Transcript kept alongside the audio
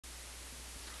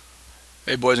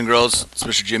Hey boys and girls, it's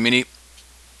Mr. Giomini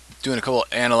doing a couple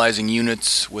of analyzing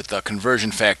units with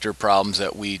conversion factor problems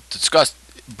that we discussed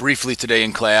briefly today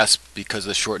in class because of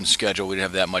the shortened schedule. We didn't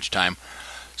have that much time.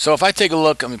 So if I take a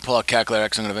look, let me pull out a calculator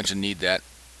because I'm going to eventually need that.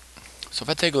 So if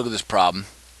I take a look at this problem,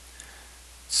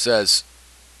 it says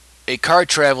a car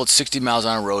traveled 60 miles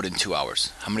on a road in 2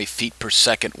 hours. How many feet per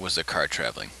second was the car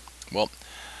traveling? Well,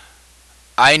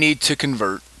 I need to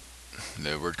convert,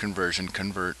 the word conversion,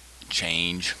 convert,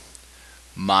 change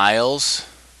miles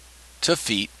to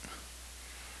feet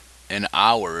and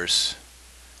hours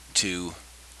to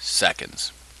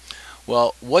seconds.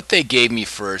 Well, what they gave me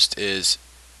first is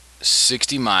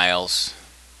 60 miles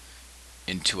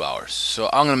in 2 hours. So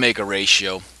I'm going to make a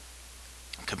ratio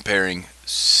comparing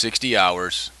 60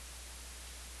 hours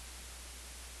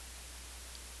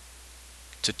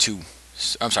to to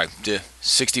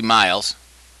 60 miles.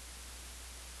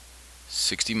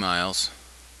 60 miles.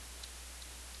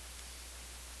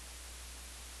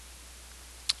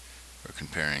 We're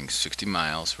comparing 60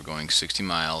 miles. We're going 60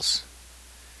 miles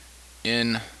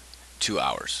in 2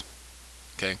 hours.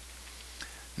 Okay.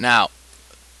 Now,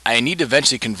 I need to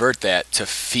eventually convert that to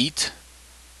feet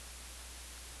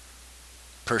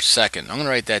per second. I'm going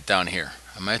to write that down here.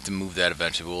 I might have to move that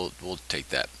eventually. We'll take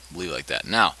that. Leave it like that.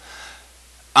 Now,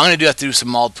 I'm going to have to do some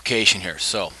multiplication here.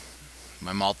 So,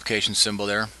 my multiplication symbol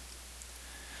there.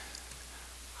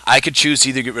 I could choose to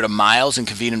either get rid of miles and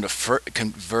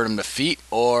convert them to feet,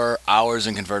 or hours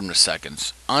and convert them to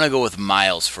seconds. I'm going to go with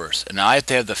miles first. And now I have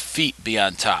to have the feet be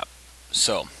on top.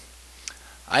 So,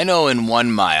 I know in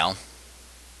 1 mile,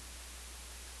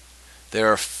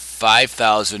 there are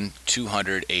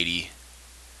 5,280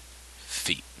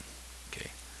 feet. Okay.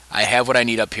 I have what I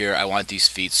need up here. I want these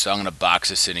feet, so I'm going to box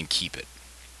this in and keep it.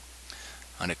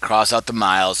 I'm going to cross out the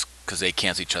miles because they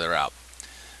cancel each other out.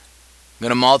 I'm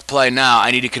going to multiply now.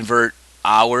 I need to convert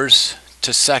hours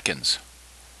to seconds.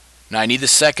 Now I need the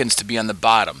seconds to be on the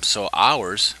bottom. So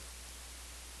hours,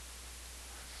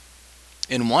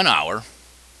 in 1 hour,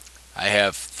 I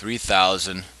have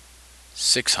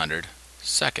 3,600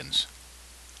 seconds.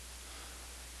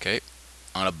 Okay,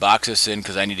 I'm going to box this in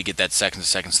because I need to get that seconds to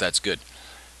seconds, so that's good.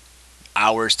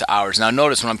 Hours to hours. Now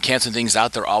notice when I'm canceling things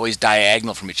out, they're always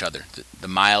diagonal from each other. The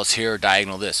miles here are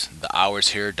diagonal this. The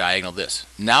hours here are diagonal this.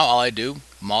 Now all I do,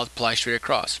 multiply straight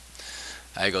across.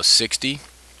 I go 60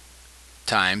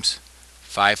 times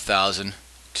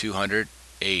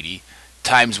 5,280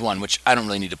 times 1, which I don't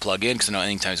really need to plug in because I know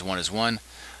anything times 1 is 1.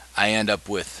 I end up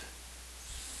with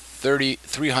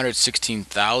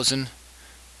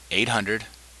 316,800,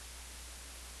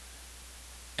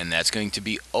 and that's going to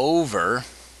be over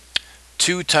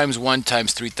 2 times 1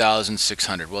 times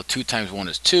 3,600. Well, 2 times 1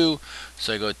 is 2,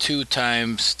 so I go 2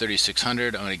 times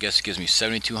 3,600. I'm going to guess it gives me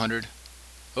 7,200.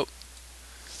 Oh,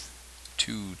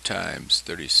 2 times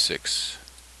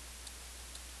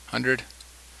 3,600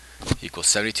 equals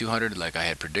 7,200, like I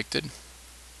had predicted.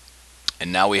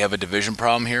 And now we have a division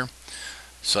problem here.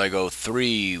 So I go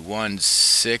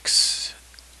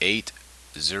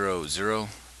 316,800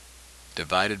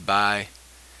 divided by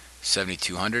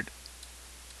 7,200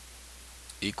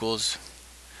 equals,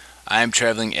 I am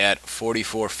traveling at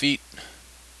 44 feet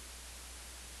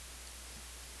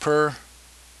per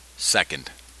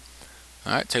second.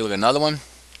 Alright, take a look at another one.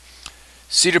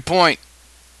 Cedar Point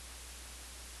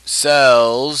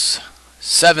sells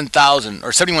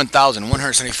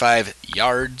 71,175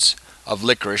 yards of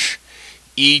licorice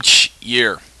each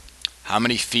year. How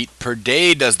many feet per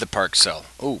day does the park sell?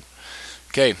 Ooh.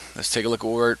 Okay, let's take a look at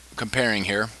what we're comparing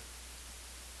here.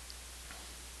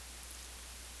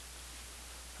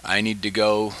 I need to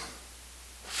go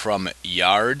from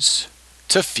yards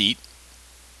to feet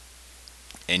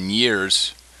and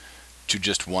years to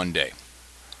just 1 day.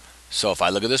 So if I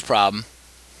look at this problem,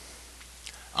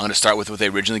 I'm going to start with what they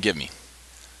originally give me.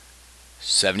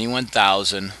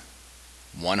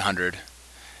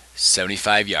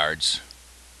 71,175 yards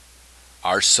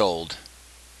are sold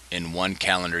in 1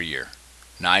 calendar year.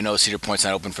 Now I know Cedar Point's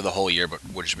not open for the whole year, but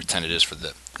we'll just pretend it is for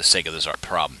the sake of this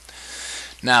problem.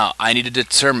 Now, I need to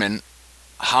determine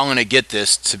how I'm going to get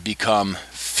this to become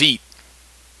feet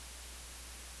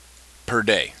per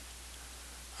day.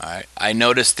 Alright, I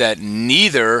noticed that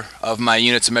neither of my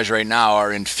units of measure right now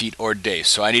are in feet or days.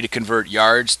 So I need to convert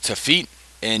yards to feet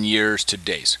and years to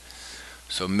days.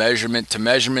 So measurement to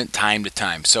measurement, time to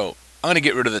time. So I'm going to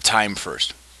get rid of the time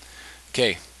first.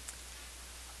 Okay,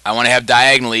 I want to have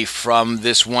diagonally from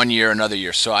this 1 year another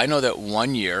year. So I know that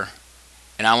 1 year,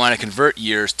 and I want to convert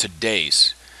years to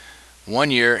days. 1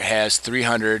 year has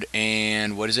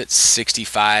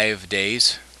 65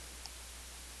 days.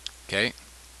 Okay.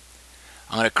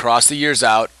 I'm going to cross the years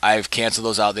out. I've canceled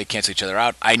those out. They cancel each other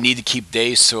out. I need to keep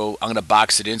days, so I'm going to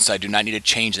box it in, so I do not need to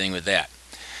change anything with that.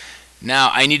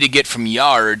 Now, I need to get from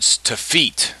yards to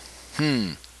feet.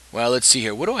 Well, let's see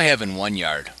here. What do I have in 1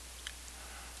 yard?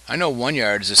 I know 1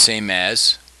 yard is the same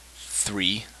as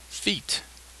 3 feet.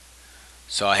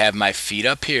 So I have my feet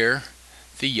up here.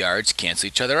 The yards cancel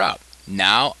each other out.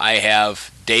 Now I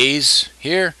have days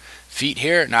here, feet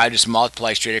here. Now I just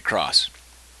multiply straight across.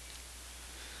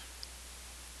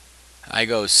 I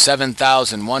go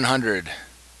 7,100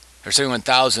 or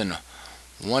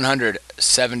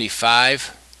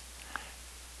 71,175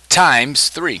 times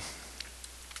 3.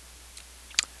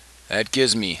 That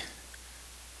gives me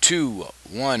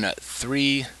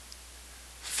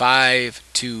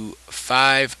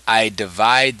 2,135,2,5. I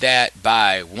divide that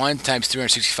by 1 times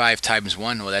 365 times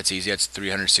 1. Well, that's easy. That's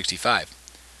 365.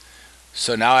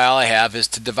 So now all I have is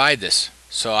to divide this.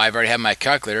 So I've already have my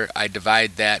calculator. I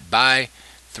divide that by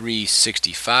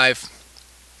 365.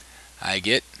 I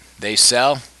get, they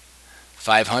sell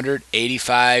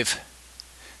 585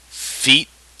 feet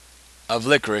of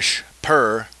licorice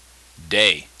per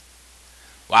day.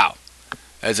 Wow,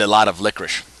 that's a lot of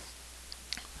licorice.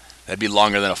 That'd be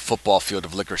longer than a football field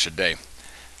of licorice a day.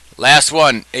 Last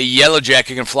one, a yellow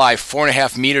jacket can fly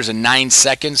 4.5 meters in 9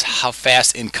 seconds. How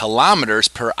fast in kilometers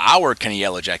per hour can a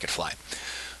yellow jacket fly?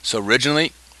 So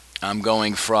originally, I'm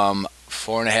going from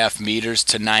 4.5 meters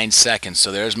to 9 seconds.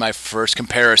 So there's my first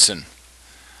comparison.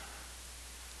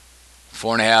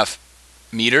 4.5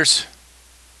 meters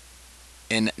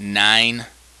in 9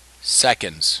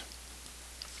 seconds.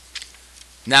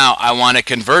 Now I want to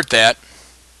convert that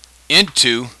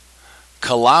into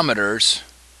kilometers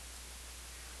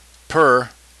per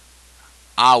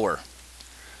hour.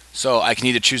 So I can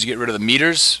either choose to get rid of the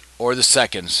meters or the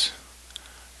seconds.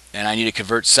 And I need to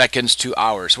convert seconds to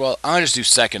hours. Well, I'm going to just do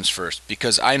seconds first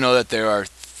because I know that there are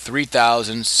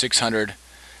 3,600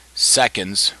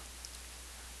 seconds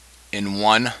in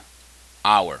 1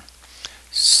 hour.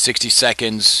 60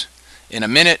 seconds in a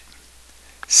minute.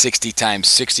 60 times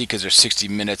 60 because there's 60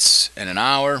 minutes in an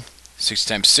hour. 60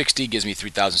 times 60 gives me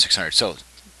 3,600. So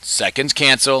seconds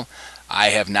cancel.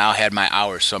 I have now had my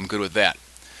hours, so I'm good with that.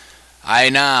 I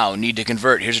now need to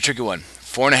convert. Here's a tricky one.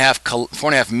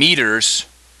 4.5 meters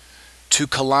to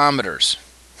kilometers.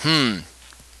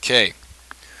 Okay.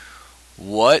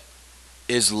 What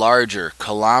is larger,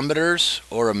 kilometers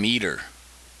or a meter?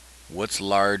 What's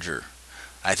larger?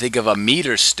 I think of a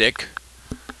meter stick,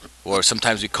 or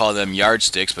sometimes we call them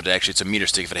yardsticks, but actually it's a meter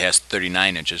stick if it has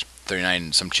 39 inches, 39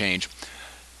 and some change.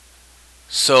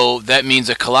 So that means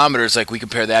a kilometer is like, we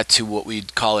compare that to what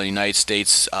we'd call in the United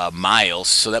States miles.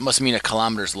 So that must mean a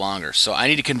kilometer is longer. So I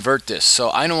need to convert this.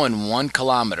 So I know in 1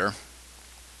 kilometer,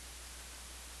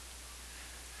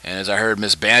 and as I heard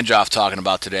Ms. Banjoff talking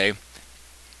about today,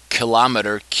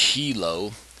 kilometer,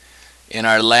 kilo. In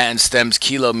our Latin stems,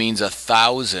 kilo means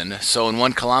 1,000. So in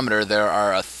 1 kilometer, there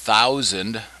are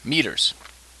 1,000 meters.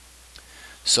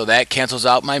 So that cancels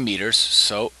out my meters.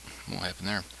 So what happened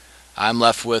there? I'm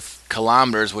left with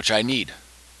kilometers, which I need.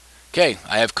 Okay,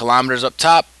 I have kilometers up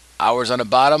top, hours on the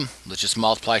bottom. Let's just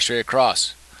multiply straight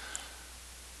across.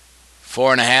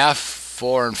 4.5,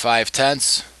 4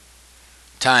 5/10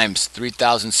 times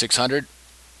 3,600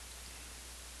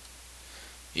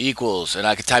 equals, and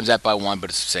I could times that by 1,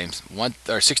 but it's the same.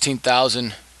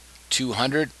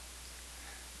 16,200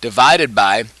 divided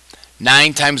by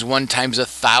 9 times 1 times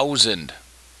 1,000.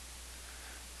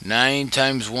 9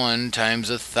 times 1 times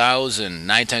 1,000.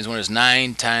 9 times 1 is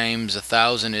 9, times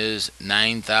 1,000 is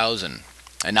 9,000.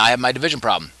 And now I have my division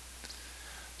problem.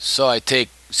 So I take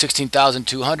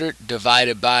 16,200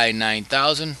 divided by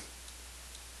 9,000.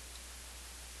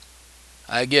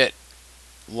 I get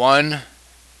 1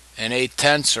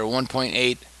 8/10 or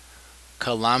 1.8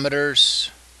 kilometers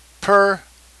per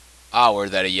hour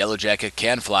that a yellow jacket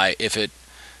can fly if it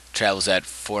travels at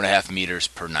 4.5 meters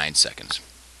per 9 seconds.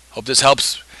 Hope this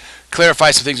helps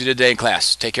clarify some things we did today in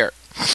class. Take care.